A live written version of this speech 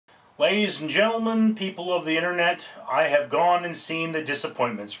Ladies and gentlemen, people of the internet, I have gone and seen The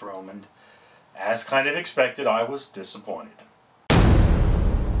Disappointments Room, and as kind of expected, I was disappointed.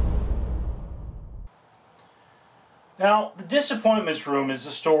 Now, The Disappointments Room is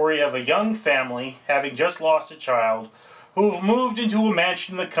the story of a young family having just lost a child who have moved into a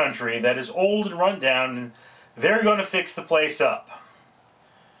mansion in the country that is old and run down, and they're going to fix the place up.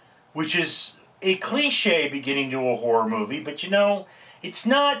 Which is a cliche beginning to a horror movie, but you know, it's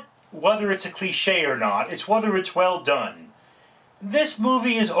not whether it's a cliche or not, it's whether it's well done. This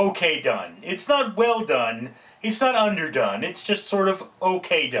movie is okay done. It's not well done, it's not underdone, it's just sort of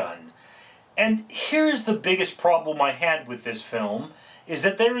okay done. And here's the biggest problem I had with this film, is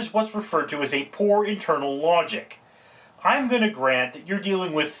that there is what's referred to as a poor internal logic. I'm going to grant that you're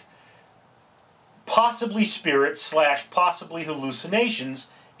dealing with possibly spirits / possibly hallucinations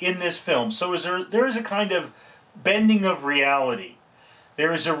in this film. So there is a kind of bending of reality.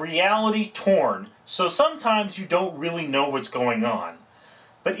 There is a reality torn, so sometimes you don't really know what's going on.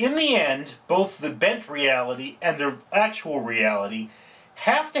 But in the end, both the bent reality and the actual reality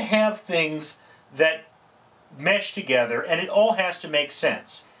have to have things that mesh together, and it all has to make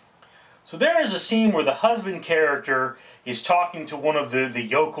sense. So there is a scene where the husband character is talking to one of the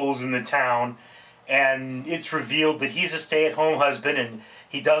yokels in the town, and it's revealed that he's a stay-at-home husband and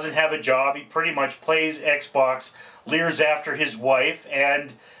he doesn't have a job. He pretty much plays Xbox, leers after his wife,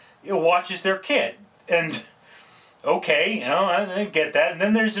 and watches their kid. And okay, you know, I get that. And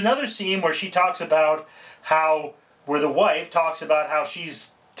then there's another scene where she talks about where the wife talks about how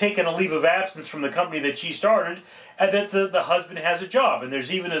she's taken a leave of absence from the company that she started, and that the husband has a job. And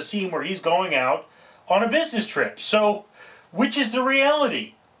there's even a scene where he's going out on a business trip. So, which is the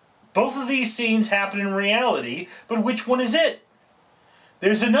reality? Both of these scenes happen in reality, but which one is it?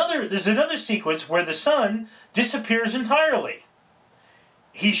 There's another sequence where the son disappears entirely.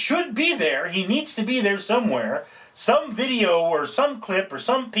 He should be there. He needs to be there somewhere. Some video or some clip or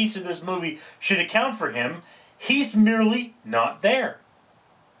some piece of this movie should account for him. He's merely not there.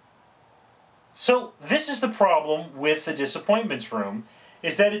 So this is the problem with The Disappointments Room,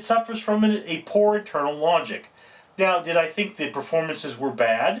 is that it suffers from a poor internal logic. Now, did I think the performances were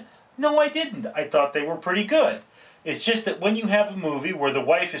bad? No, I didn't. I thought they were pretty good. It's just that when you have a movie where the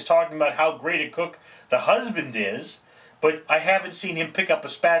wife is talking about how great a cook the husband is, but I haven't seen him pick up a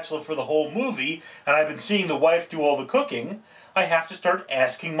spatula for the whole movie, and I've been seeing the wife do all the cooking, I have to start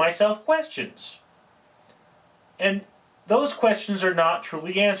asking myself questions. And those questions are not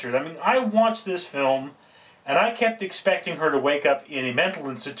truly answered. I mean, I watched this film, and I kept expecting her to wake up in a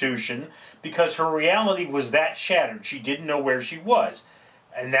mental institution because her reality was that shattered. She didn't know where she was.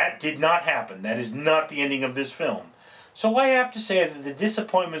 And that did not happen. That is not the ending of this film. So I have to say that The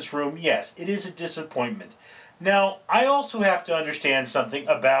Disappointments Room, yes, it is a disappointment. Now, I also have to understand something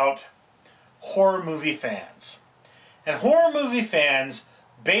about horror movie fans. And horror movie fans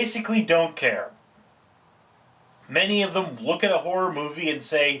basically don't care. Many of them look at a horror movie and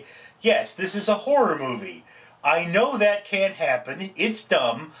say, yes, this is a horror movie. I know that can't happen. It's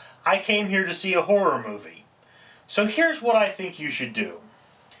dumb. I came here to see a horror movie. So here's what I think you should do.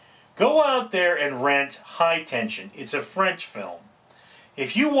 Go out there and rent High Tension. It's a French film.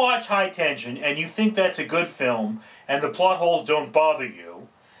 If you watch High Tension and you think that's a good film and the plot holes don't bother you,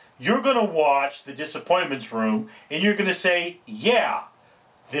 you're going to watch The Disappointments Room and you're going to say, yeah,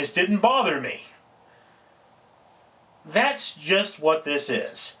 this didn't bother me. That's just what this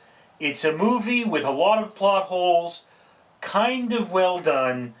is. It's a movie with a lot of plot holes, kind of well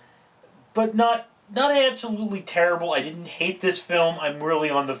done, but not absolutely terrible. I didn't hate this film. I'm really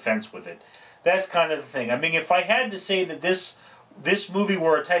on the fence with it. That's kind of the thing. I mean, if I had to say that this movie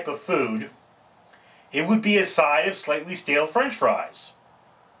were a type of food, it would be a side of slightly stale French fries.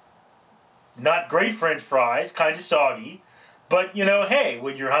 Not great French fries, kind of soggy, but, you know, hey,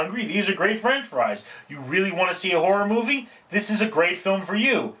 when you're hungry, these are great French fries. You really want to see a horror movie? This is a great film for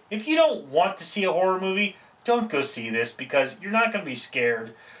you. If you don't want to see a horror movie, don't go see this, because you're not going to be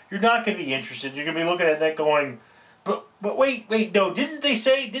scared. You're not going to be interested. You're going to be looking at that going, but wait, no, didn't they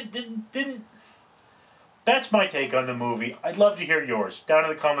say, didn't... That's my take on the movie. I'd love to hear yours. Down in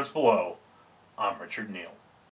the comments below. I'm Richard Neal.